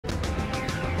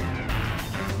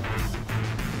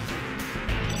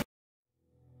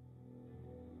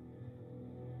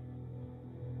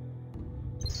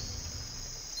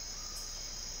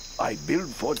I build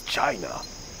for China.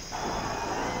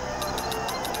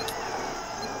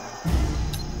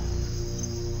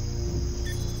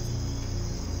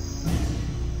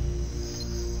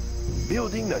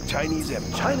 Building the Chinese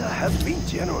Empire. China has been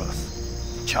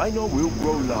generous. China will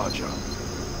grow larger.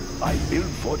 I build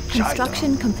for China.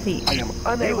 Construction complete. I am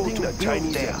unable to build the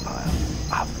Chinese Empire.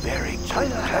 A very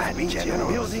China has been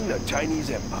generous. Building the Chinese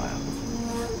Empire.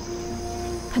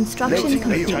 Construction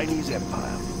complete. The Chinese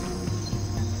Empire.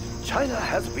 China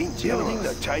has been building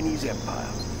the Chinese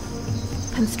Empire.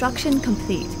 Construction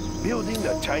complete. Building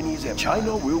the Chinese Empire.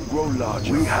 China will grow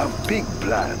larger. We have big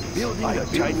plans. Building the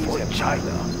Chinese Empire.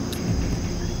 China.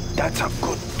 That's a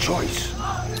good choice.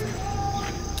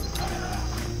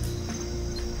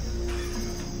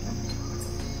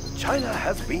 China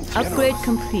has been generous. Upgrade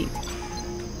complete.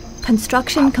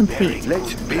 Construction complete.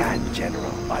 Let's build,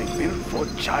 General. I build for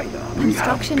China.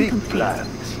 Construction we have big complete.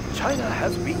 plans. China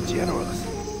has been generous.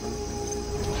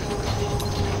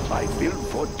 I build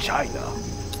for China.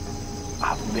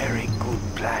 A very good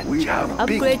plan. We have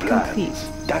Upgrade big plans.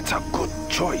 complete. That's a good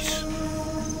choice.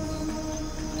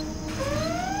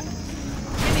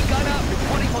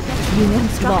 Unit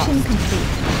construction complete.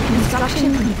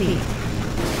 Construction complete.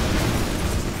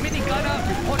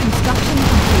 Construction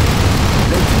complete.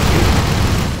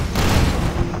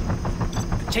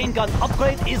 Chain gun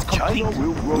upgrade is complete. China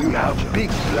will grow. We have big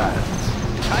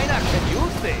plans. China can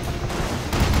use this.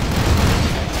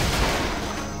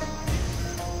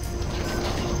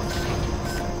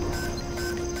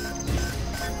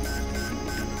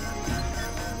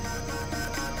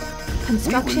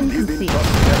 Construction complete.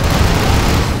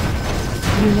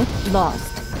 Unit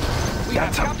lost.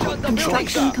 That's a good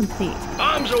Construction choice. complete.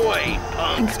 Arms away,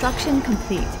 punk! Construction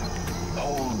complete.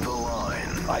 Hold the line.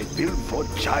 I build for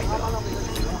China.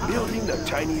 Building the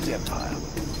Chinese Empire.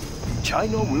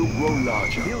 China will grow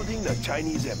larger. Building the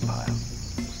Chinese Empire.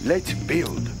 Let's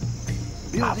build.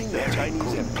 Building the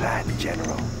Chinese Empire. Plan,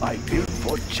 General. I build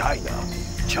for China.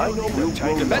 China will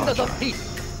grow Defenders larger. of peace.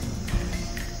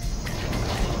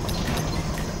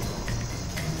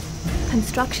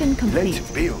 Construction complete.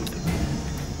 Let's build.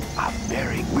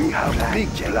 We have big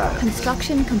plans.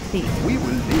 Construction complete. We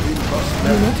will live in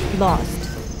prosperity. Unit lost.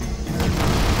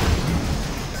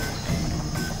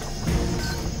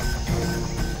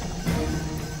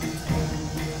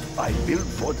 I build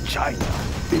for China.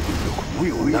 It will look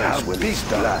real nice have big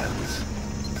plans.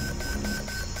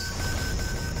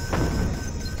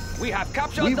 We have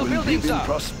captured We the will building, live in sir.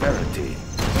 prosperity.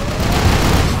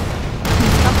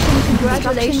 Construction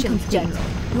congratulations, General.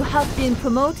 You have been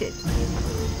promoted.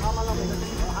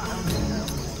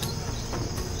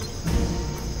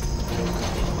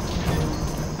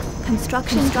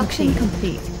 Construction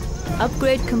complete.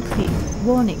 Upgrade complete.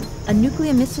 Warning, a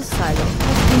nuclear missile silo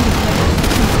has been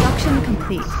detected. Construction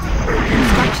complete.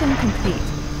 Construction complete.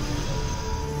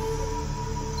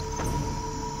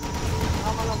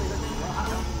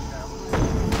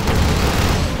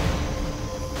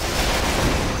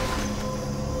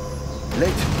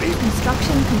 Let's build.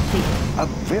 Construction complete. A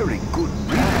very good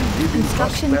plan. Live in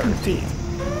Construction prosperity.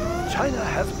 complete. China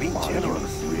has been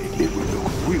generous. It will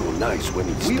look real nice when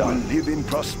it's done. We will live in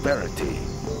prosperity.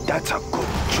 That's a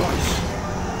good choice.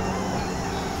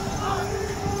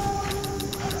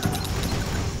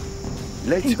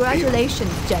 Let's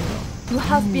Congratulations, General. You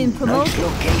have been build. promoted. Nice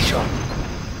location.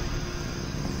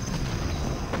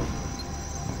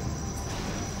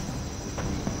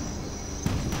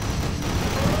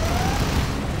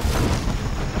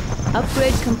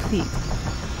 Upgrade complete.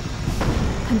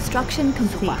 Construction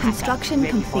complete. Construction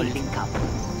complete.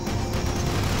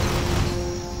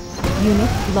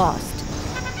 Unit lost.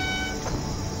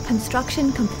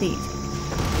 Construction complete.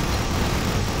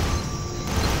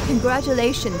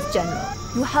 Congratulations, General.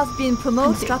 You have been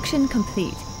promoted. Construction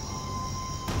complete.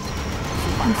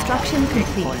 Construction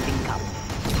complete.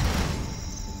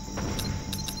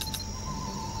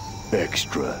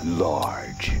 Extra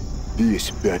large.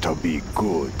 This better be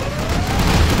good.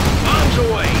 Arms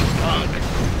away, punk!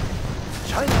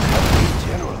 China has been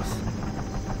generous.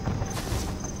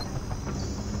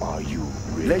 Are you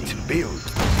ready? Let's build.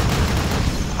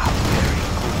 A very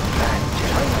good plan.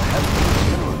 China has been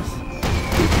generous.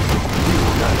 It will look real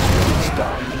nice when it's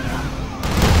done.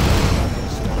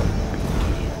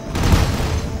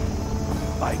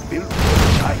 I built for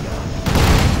China.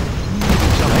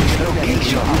 Nice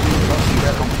location.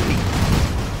 Complete.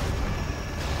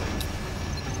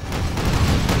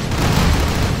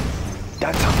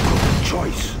 That's a good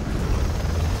choice.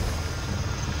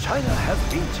 China has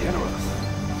been generous.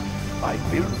 I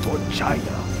build for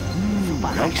China.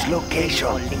 Nice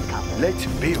location. Let's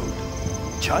build.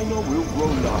 China will grow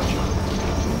larger.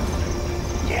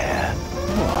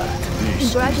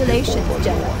 Congratulations,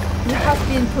 General. You have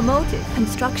been promoted.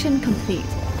 Construction complete.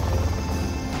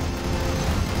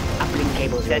 Uplink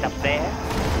cable set up there.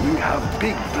 We have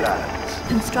big plans.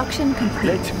 Construction complete.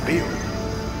 Let's build.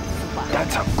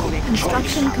 That's a good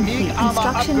Construction choice. complete.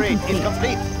 Construction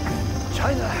complete.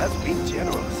 China has been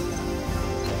generous.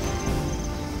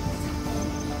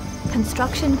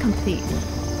 Construction complete.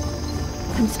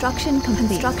 Construction complete.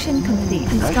 Construction complete.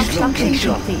 Construction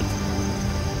location. complete.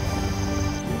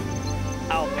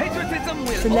 Our patriotism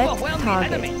will Select overwhelm target.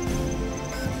 the enemy.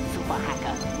 Super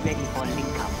hacker ready for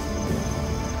link up.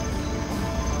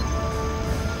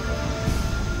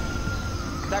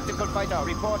 Tactical fighter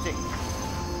reporting.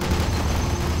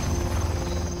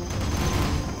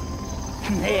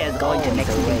 There's going to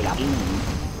next link up.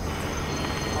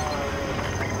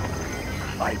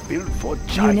 I built for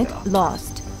China. Unit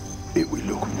lost. It will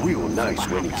look real nice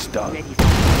when it's done. Ready for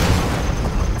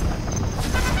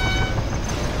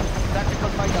Tactical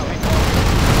fighter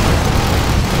reporting.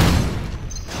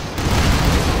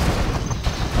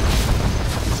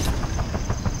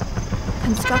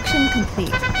 Construction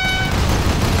complete.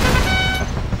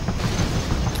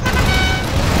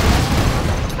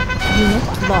 Unit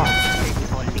lost. ready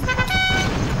for link up.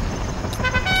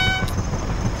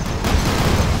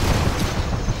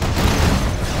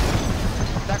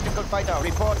 Tactical fighter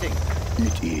reporting.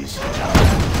 It is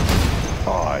time.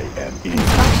 I am in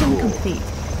Construction control. complete.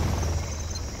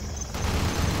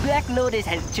 Black Lotus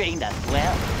has trained us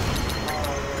well.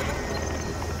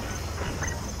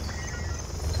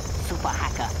 Super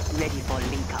hacker ready for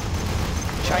link up.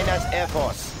 China's Air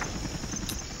Force.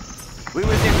 We will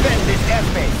defend this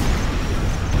airspace.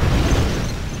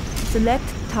 Select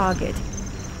target.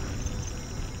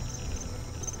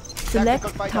 Select Tactical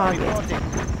fighter target. reporting.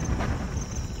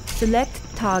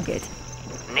 Select target.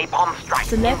 Napalm strike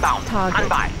Select inbound. target.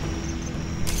 Standby.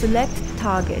 Select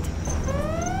target.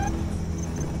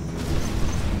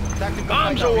 Tactical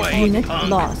Arms fighter away. reporting. Unit punk.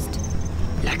 lost.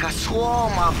 Like a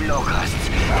swarm of locusts,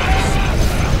 descend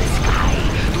from the sky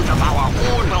to devour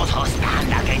all those who stand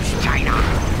against China.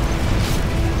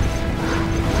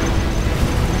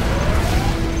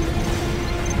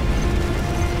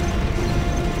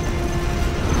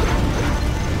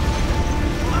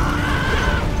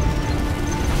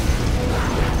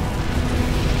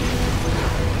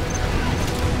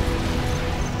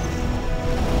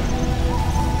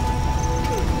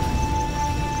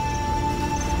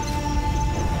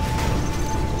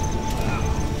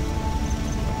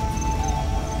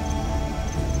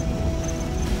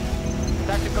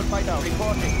 Tactical fighter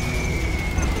reporting.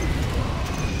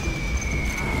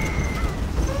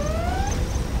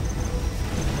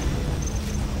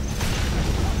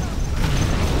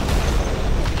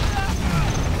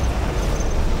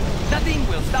 Nothing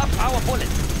will stop our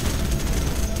bullets.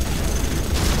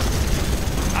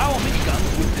 Our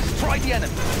miniguns will destroy the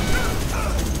enemy.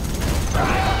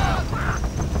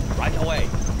 Right away.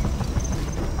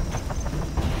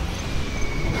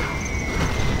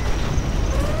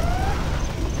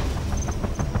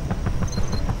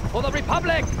 For the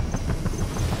Republic!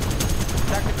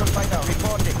 Tactical fighter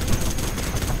reporting.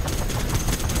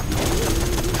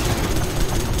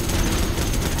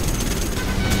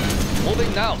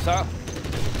 Moving now, sir.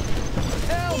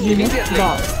 Unit Immediately.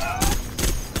 lost.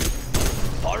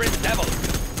 Forest Devil.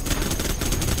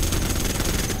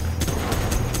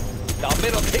 The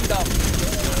Middle Kingdom.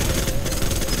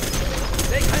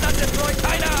 They cannot destroy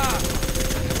China!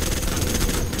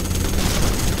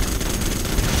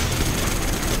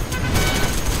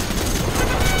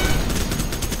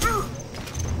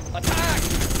 Attack!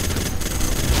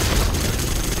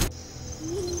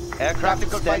 Aircraft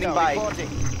standing by.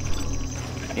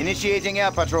 Initiating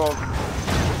air patrol.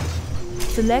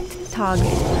 Select target.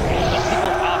 People's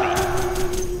Army.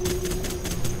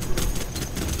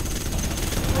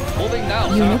 Moving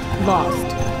now, Unit sir. lost.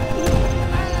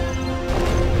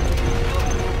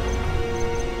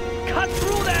 Cut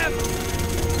through them!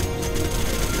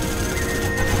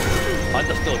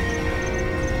 Understood.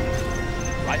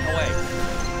 Right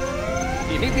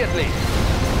away. Immediately.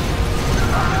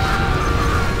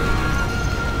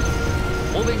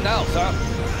 Moving now, sir.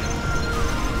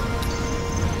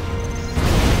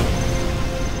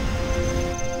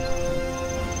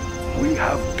 We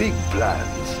have big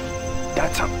plans.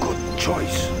 That's a good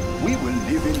choice. We will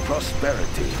live in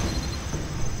prosperity.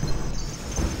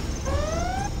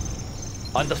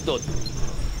 Understood.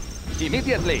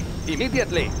 Immediately.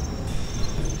 Immediately.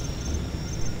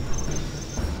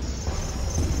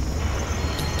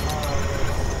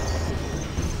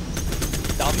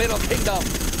 The Middle Kingdom.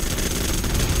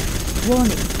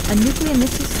 Warning. A nuclear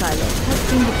missile silo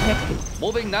has been detected.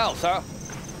 Moving now, sir.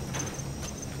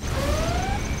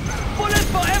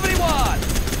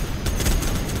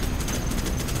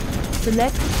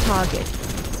 Select target.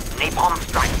 Napalm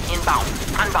strike inbound.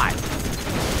 Stand by.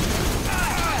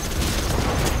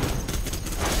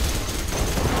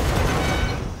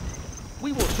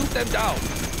 We will shoot them down.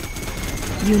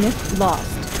 Unit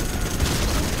lost.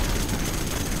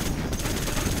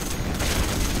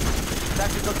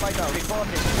 Tactical fighter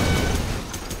reporting.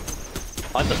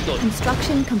 Understood.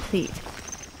 Construction complete.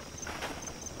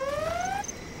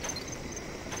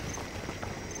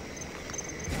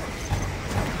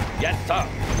 Yes, sir.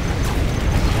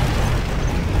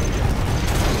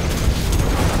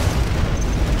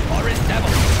 Orange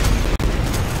Devil.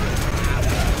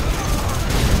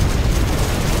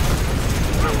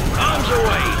 Arms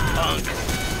away, punk!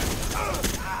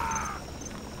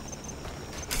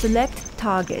 Select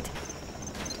target.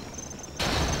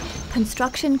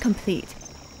 Construction complete.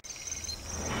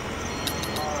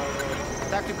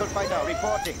 Tactical fighter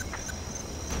reporting.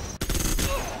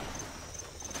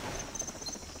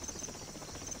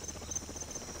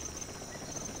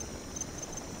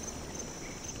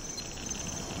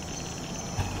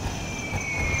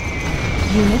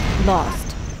 Unit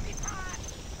lost.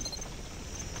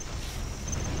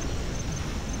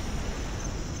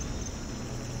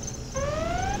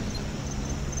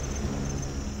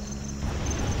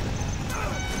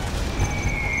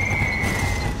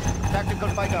 Tactical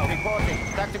fighter reporting.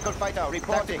 Tactical fighter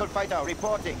reporting. Tactical fighter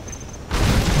reporting.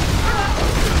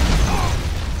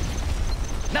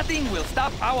 Nothing will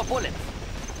stop our bullets.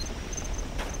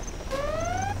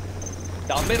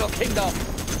 The Middle Kingdom.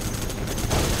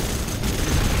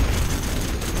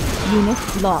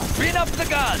 Unit lost. Bring up the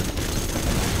gun.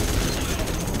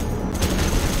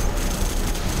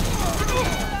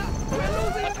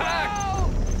 Attack!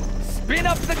 Spin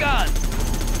up the gun.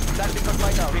 Tactical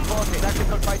fighter reporting.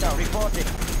 Tactical fighter reporting.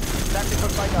 Tactical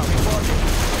fighter reporting.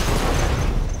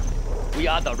 We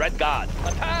are the Red Guard.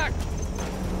 Attack!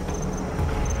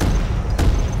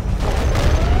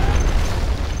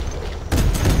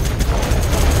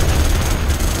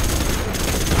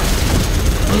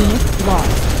 Unit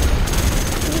lost.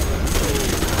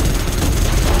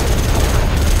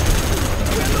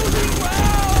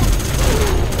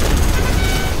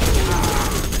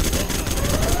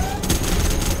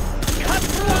 Cut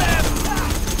through them!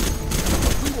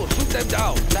 We will shoot them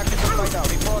down. Tactical fighter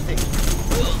reporting.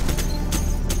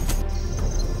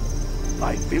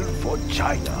 I built for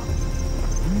China.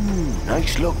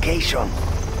 Nice location.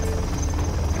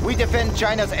 We defend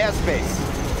China's airspace.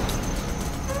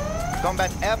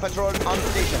 Combat air patrol on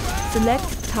station.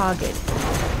 Select target.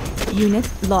 Unit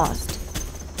lost.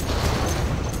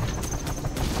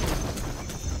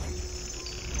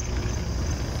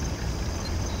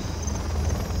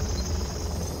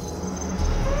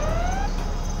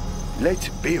 Let's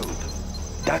build.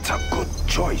 That's a good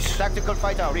choice. Tactical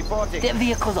fighter reporting. Their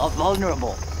vehicles are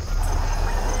vulnerable.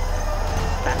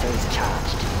 Batteries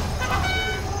charged.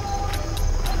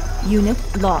 Unit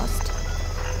lost.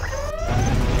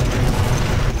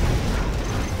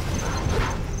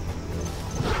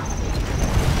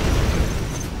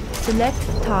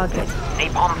 Select target.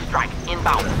 Napalm strike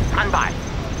inbound. Stand by.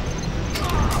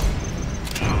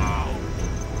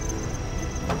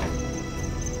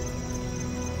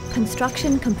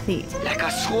 Construction complete. Like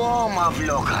a swarm of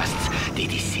locusts, they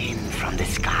descend from the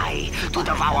sky to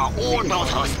devour all those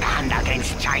who stand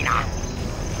against China.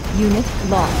 Unit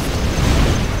lost.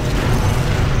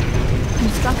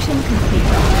 Construction complete.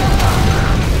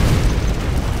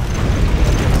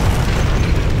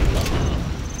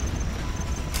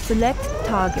 Select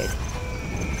target.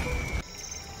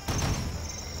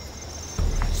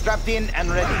 Strapped in and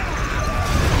ready.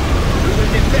 We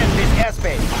will defend this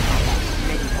airspace.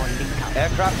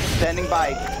 Aircraft standing by.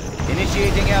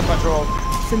 Initiating air patrol.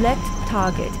 Select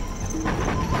target.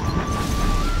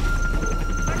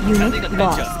 Standing Unit attention.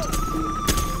 lost.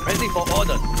 Ready for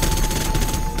order.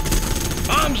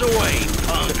 Arms away,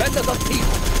 punk! Defenders of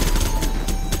peace.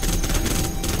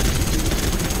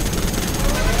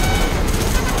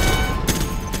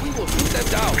 We will shoot them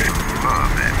down.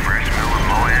 Love that fresh smell of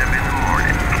Moab in the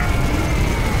morning.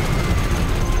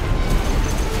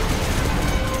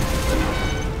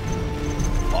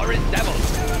 Orange Devils.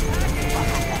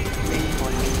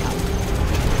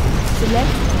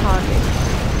 Select target.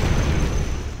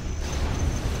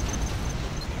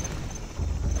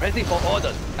 Ready for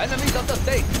orders. Enemies of the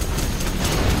state.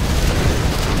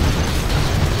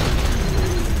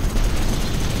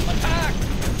 Attack!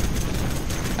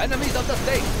 Enemies of the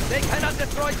state. They cannot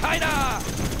destroy China!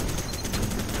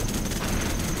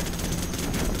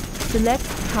 Select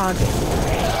target.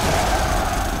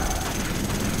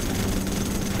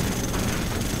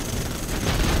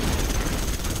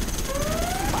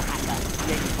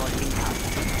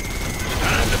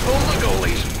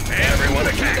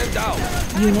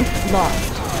 Unit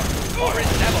lost.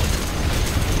 Orange Devil!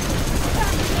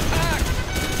 Attack!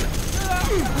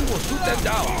 We will shoot them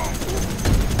down!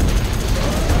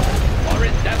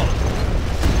 Orange Devil!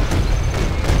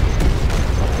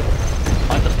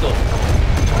 Understood.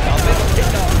 Now they will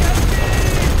take down.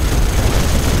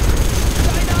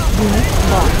 Unit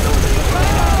lost.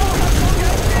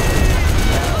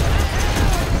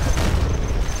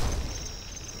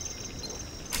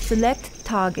 Select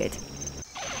target.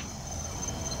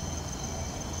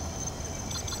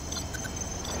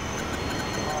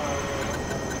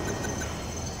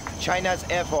 China's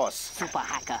Air Force. Super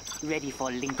hacker, ready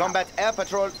for link. Combat Air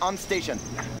Patrol on station.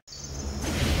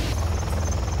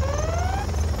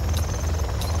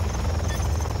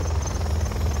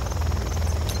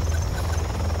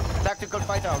 Tactical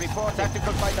fighter, report.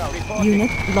 Tactical fighter, report.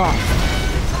 Unit lost.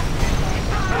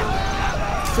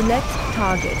 Select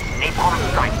target. Napalm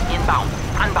strike inbound.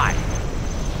 Stand by.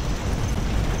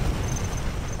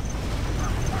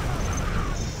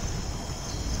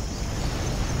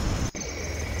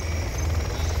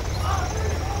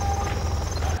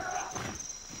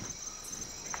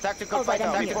 Tactical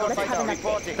fighter,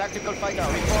 reporting. Tactical fighter,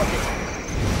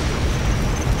 reporting.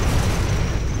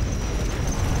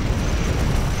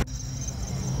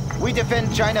 We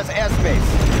defend China's airspace.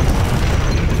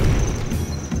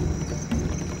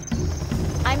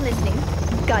 I'm listening.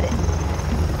 Got it.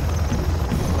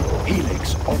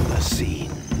 Helix on the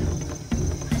scene.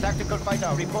 Tactical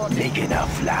fighter, reporting. Making a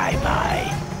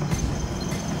flyby.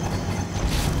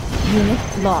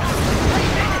 Unit lost.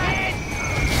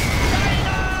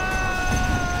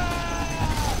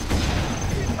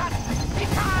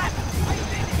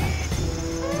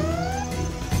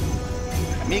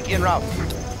 MiG en route.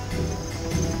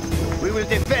 We will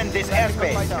defend this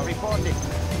airspace. Reporting.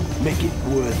 Make it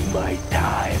worth my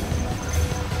time.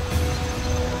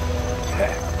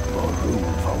 More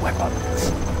room for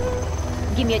weapons.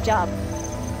 Give me a job.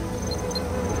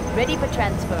 Ready for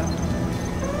transfer.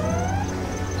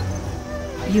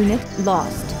 Unit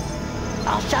lost.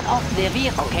 I'll shut off their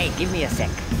vehicle. Okay, give me a sec.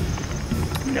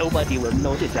 Nobody will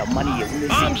notice our money is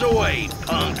missing. Arms away,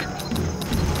 punk!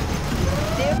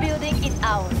 Their building is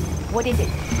ours. What is it?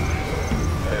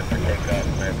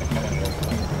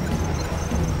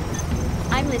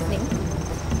 I'm listening.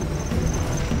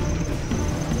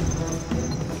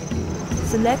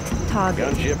 Select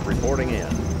target. Gunship reporting in.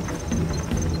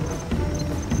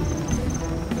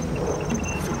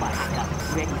 Super hacker,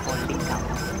 ready for link up.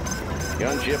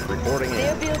 Gunship reporting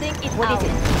Their in. building is what ours. Is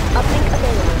it? Uplink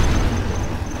available.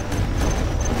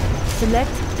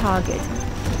 Select target.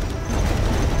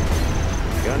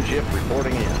 Gunship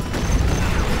reporting in.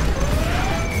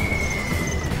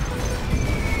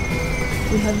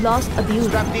 We have lost a building.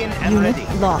 Strapped in and Unit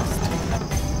ready. lost.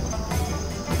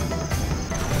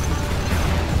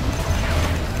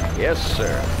 Yes,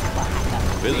 sir.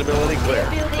 Visibility clear.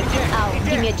 Their building is ours.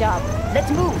 Give me a job.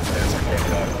 Let's move.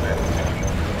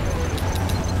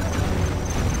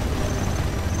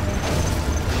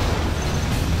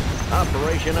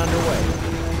 Operation underway.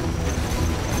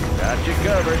 Got you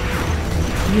covered.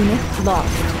 Unit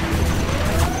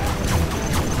lost.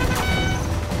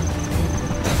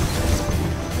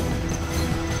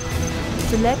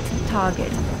 Select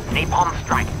target. Napalm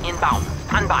strike inbound.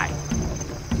 Stand by.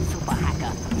 Super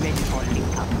hacker, ready for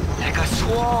link up. Like a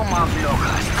swarm of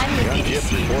locusts. I'm It Gunship is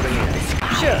seen reporting from in. the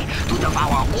sky Sure. to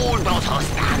devour all those who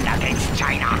stand against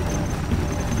China.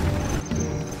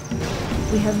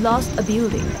 We have lost a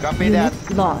building. Copy Unit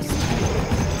that. lost.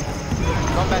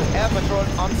 Combat Air Patrol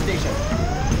on station.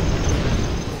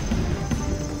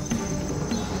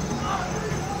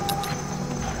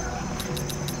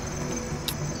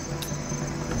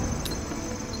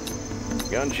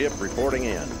 Gunship reporting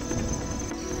in.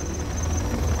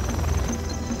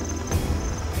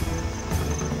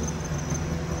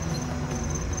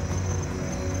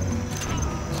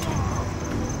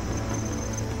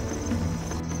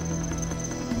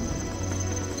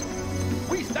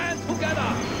 We stand together.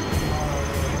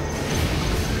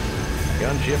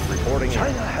 Gunship reporting in.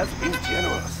 China has been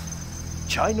generous.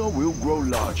 China will grow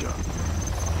larger.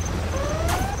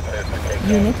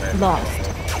 Unit lost.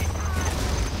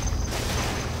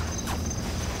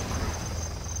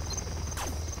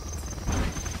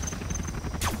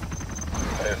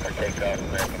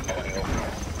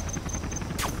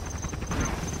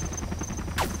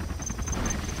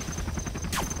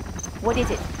 What is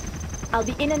it? I'll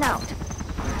be in and out.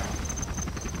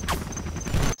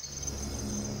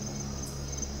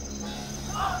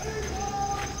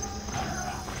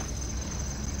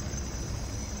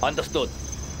 Understood.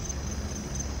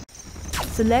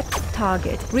 Select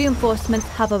target. Reinforcements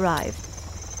have arrived.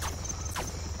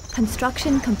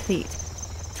 Construction complete.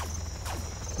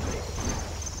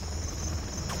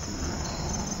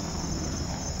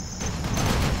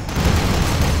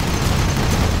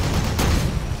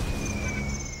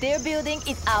 Their building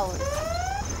is ours.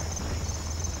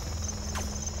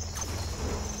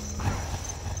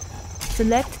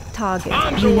 Select target.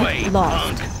 Arms Unit away,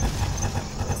 lost. punk.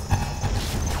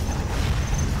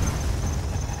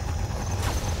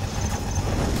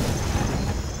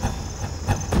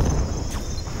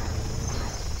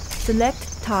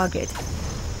 Select target.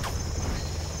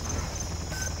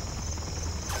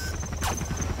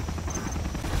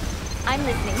 I'm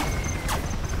listening.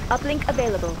 Uplink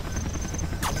available.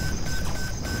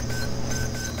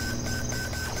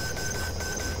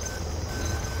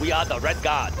 We are the Red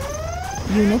Guard.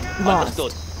 Unit lost.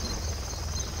 Understood.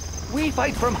 We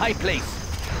fight from high place.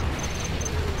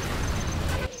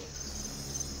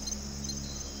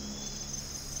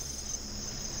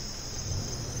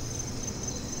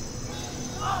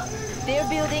 Their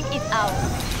building is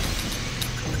ours.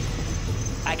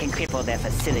 I can cripple their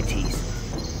facilities.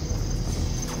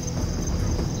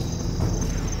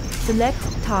 Select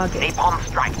target. Napalm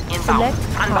strike inbound. Select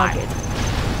Stand by. target.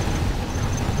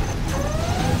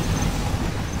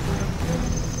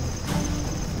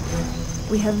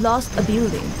 We have lost a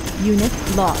building. Unit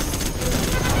lost.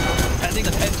 Standing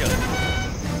attention.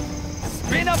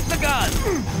 Spin up the gun.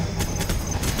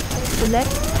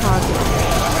 Select target.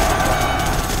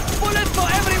 Bullets for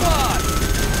everyone.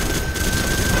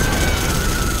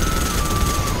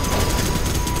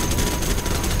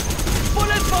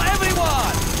 Bullets for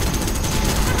everyone.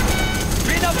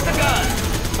 Spin up the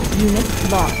gun.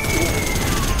 Unit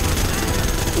lost.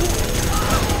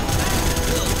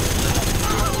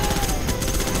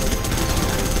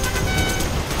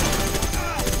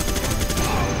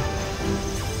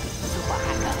 Super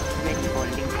hacker ready for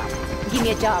link up. Give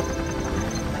me a job.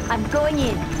 I'm going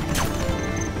in.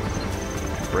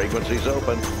 Frequencies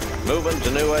open. Moving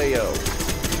to new AO.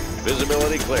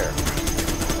 Visibility clear.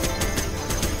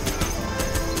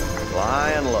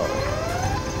 Flying low.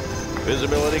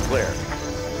 Visibility clear.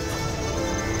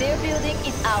 Their building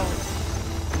is ours.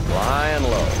 Flying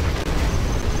low.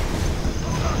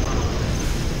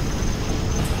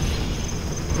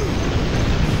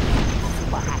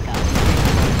 Super hacker.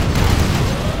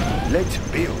 Let's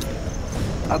build.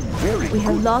 A very We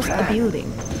have good lost plan. a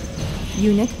building.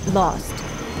 Unit lost.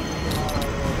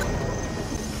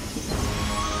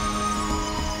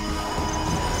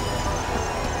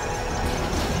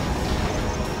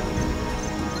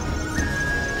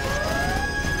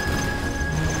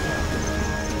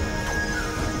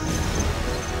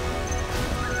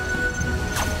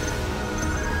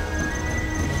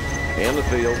 In the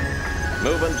field.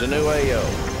 Moving to new AO.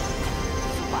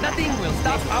 Nothing will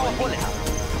stop our bullets.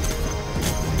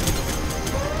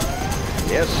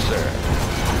 Yes, sir.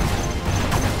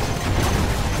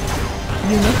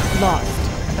 Unit lost.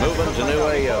 Moving to new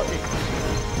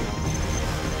AO.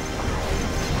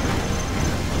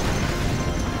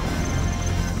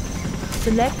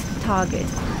 Select target.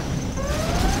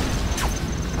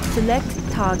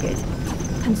 Select target.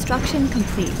 Construction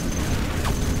complete.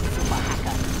 Super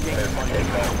hacker ready for link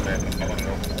up.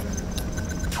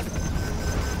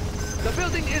 The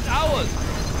building is ours.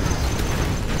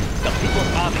 The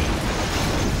People's Army.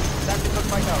 Tactical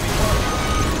fighter report.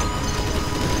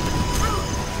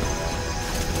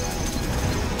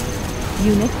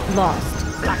 Unit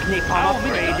lost. Black napalm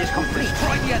upgrade is complete.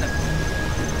 Destroy the enemy.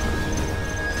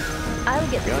 I'll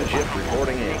get the Gunship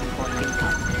reporting in. Ready for link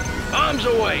up. Arms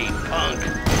away, punk.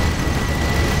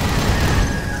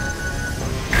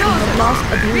 We have lost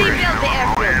a building. Rebuild the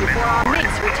airfield before our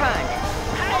mates return.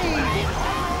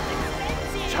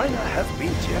 China has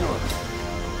been generous.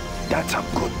 That's a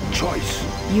good choice.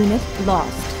 Unit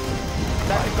lost.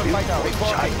 Tactical Built fighter for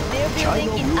report. China. Their China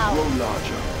building is will ours. grow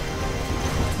larger.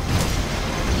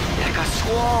 Like a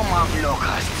swarm of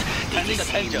locusts, they Standing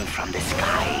descend attention. from the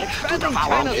sky to Expanding devour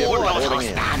China's all border. those who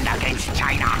stand against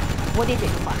China. What is it?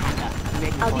 Super hacker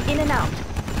ready I'll for be in and out.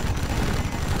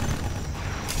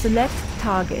 Select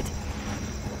target.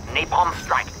 Napalm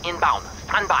strike inbound.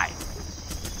 Stand by.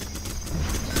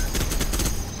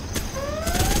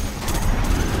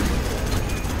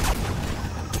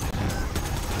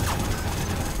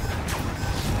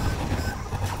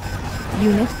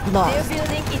 Unit Their lost.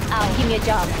 building is ours. Give me a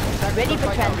job. Ready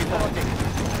for transport.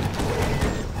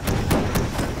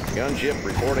 Gunship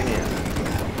reporting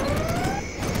in.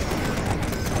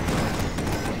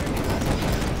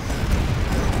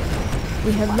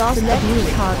 We have lost a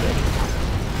building. Target.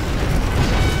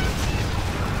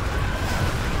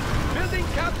 Building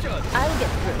captured. I'll get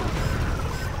through.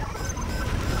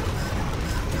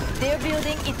 Their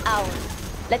building is ours.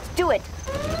 Let's do it.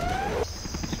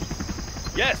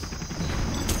 Yes.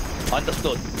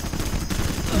 Understood.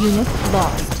 Unit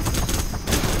lost.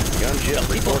 Gunship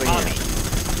reporting army. in.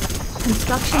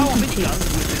 Construction Our complete. miniguns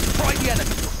will destroy the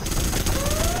enemy.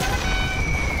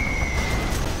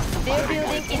 Their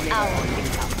building is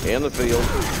ours. In the field.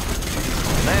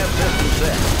 Nav system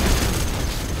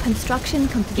set. Construction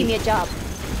complete. Give me a job.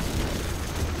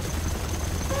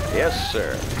 Yes,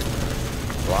 sir.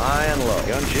 Flying low.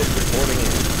 Gunship reporting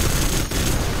in.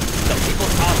 The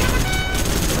people's army.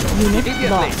 Unit Immediately.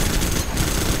 lost.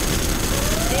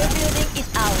 Their building is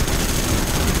ours.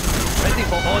 Ready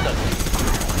for orders.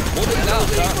 Moving now,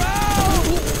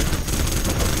 sir.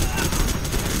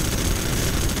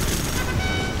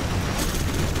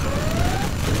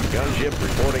 Gunship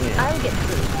reporting in. I'll get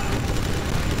through.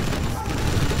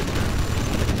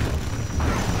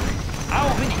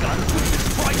 Our miniguns will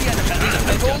destroy the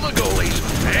enemy. Control the goalies.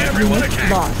 Everyone Unit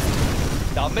attack.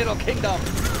 lost. The Middle Kingdom.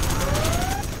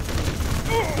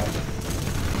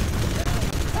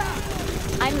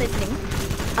 I'm listening.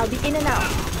 I'll be in and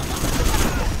out.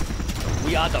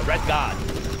 We are the Red Guard.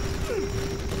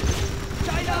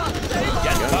 China!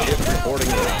 Yes, Gunship sir. reporting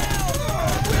in.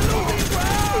 We're losing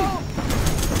ground!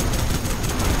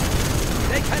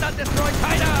 They cannot destroy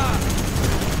China!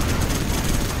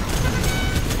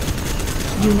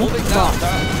 Unit Moving now, lost. sir.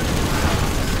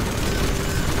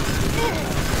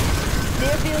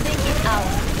 Their building is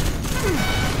ours.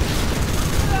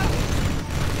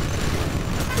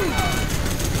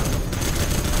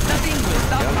 Nothing will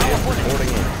stop our Gunship opponents.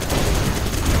 reporting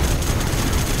in.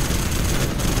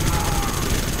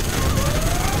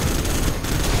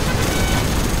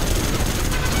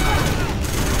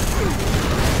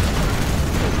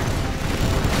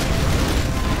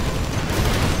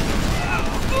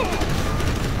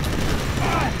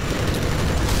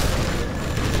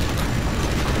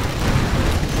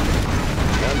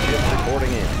 Gunship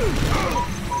reporting in.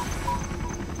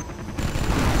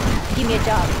 Give me a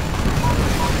job.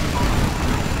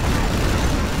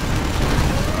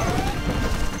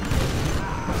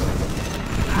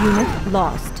 Unit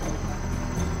lost.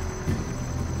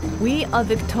 We are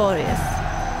victorious.